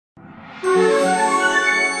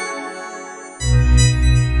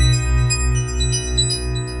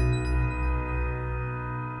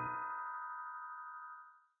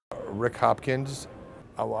Ric Hopkins.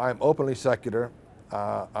 I'm openly secular.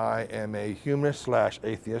 I am a humanist /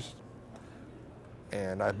 atheist,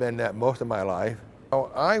 and I've been that most of my life.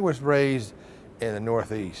 I was raised in the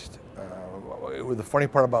Northeast. The funny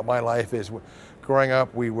part about my life is growing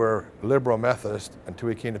up we were liberal Methodist until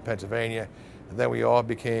we came to Pennsylvania, and then we all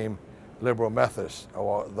became liberal Methodists,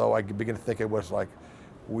 although I begin to think it was like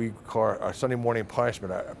we call our Sunday morning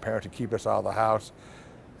punishment. Our parents would keep us out of the house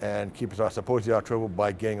and keep us supposedly out of trouble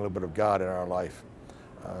by getting a little bit of God in our life.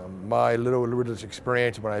 My little religious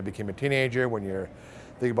experience when I became a teenager, when you're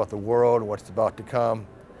thinking about the world and what's about to come,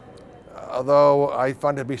 although I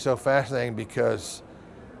find it to be so fascinating because,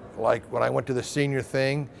 like when I went to the senior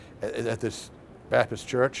thing at this Baptist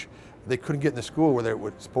church, they couldn't get in the school where they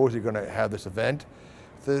were supposedly going to have this event.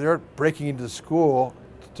 So they're breaking into the school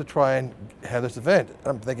to try and have this event. And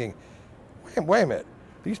I'm thinking, wait a minute,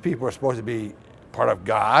 these people are supposed to be part of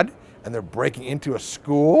God and they're breaking into a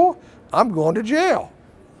school? I'm going to jail.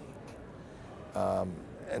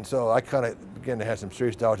 And so I kind of began to have some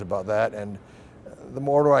serious doubts about that. And the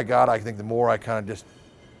more older I got, I think the more I kind of just,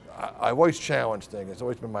 I've always challenged things. It's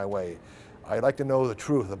always been my way. I like to know the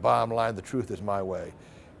truth. The bottom line, the truth is my way.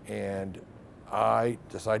 And I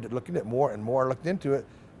decided, looking at more and more I looked into it,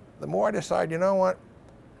 the more I decided, you know what,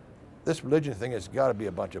 this religion thing has got to be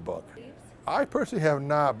a bunch of book. I personally have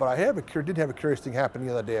not, but I did have a curious thing happen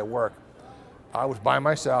the other day at work. I was by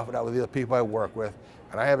myself, and that was the other people I work with,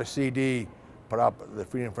 and I have a CD put up at the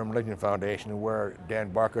Freedom from Religion Foundation where Dan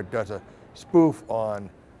Barker does a spoof on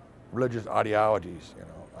religious ideologies. You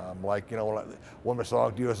know, like, you know, one of the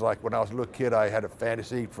songs do is like, when I was a little kid, I had a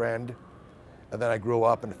fantasy friend, and then I grew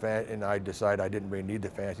up and I decided I didn't really need the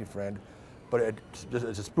fantasy friend, but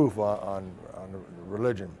it's a spoof on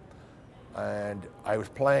religion. And I was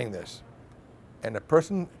playing this, and a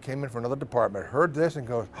person came in from another department, heard this and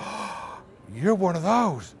goes, "Oh, you're one of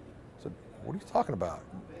those." I said, "What are you talking about?"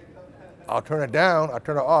 I'll turn it down, I'll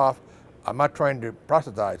turn it off. I'm not trying to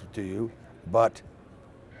proselytize to you, but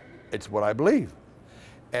it's what I believe.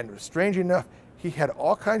 And strangely enough, he had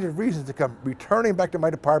all kinds of reasons to come returning back to my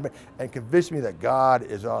department and convince me that God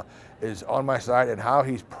is on my side and how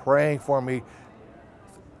he's praying for me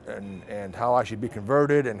and how I should be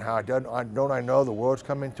converted and how don't I know the world's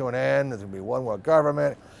coming to an end, there's going to be one world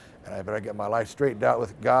government, and I better get my life straightened out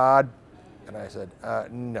with God. And I said,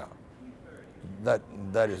 no,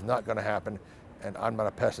 that is not going to happen, and I'm not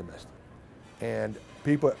a pessimist. And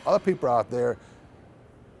other people out there,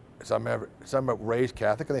 some are raised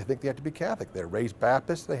Catholic and they think they have to be Catholic. They're raised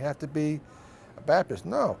Baptist, they have to be a Baptist.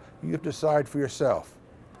 No, you have to decide for yourself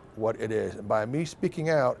what it is. And by me speaking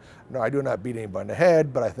out, no, I do not beat anybody in the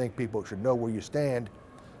head, but I think people should know where you stand,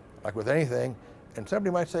 like with anything. And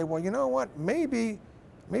somebody might say, well, you know what, maybe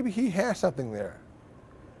he has something there.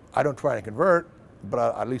 I don't try to convert, but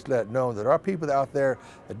I at least let it know that there are people out there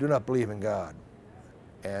that do not believe in God,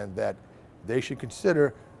 and that they should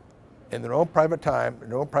consider in their own private time, in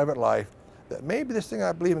their own private life, that maybe this thing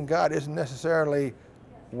I believe in God isn't necessarily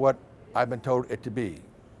what I've been told it to be.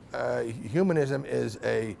 Humanism is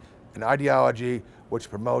an ideology which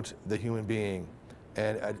promotes the human being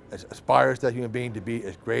and aspires that human being to be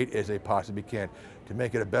as great as they possibly can, to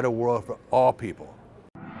make it a better world for all people.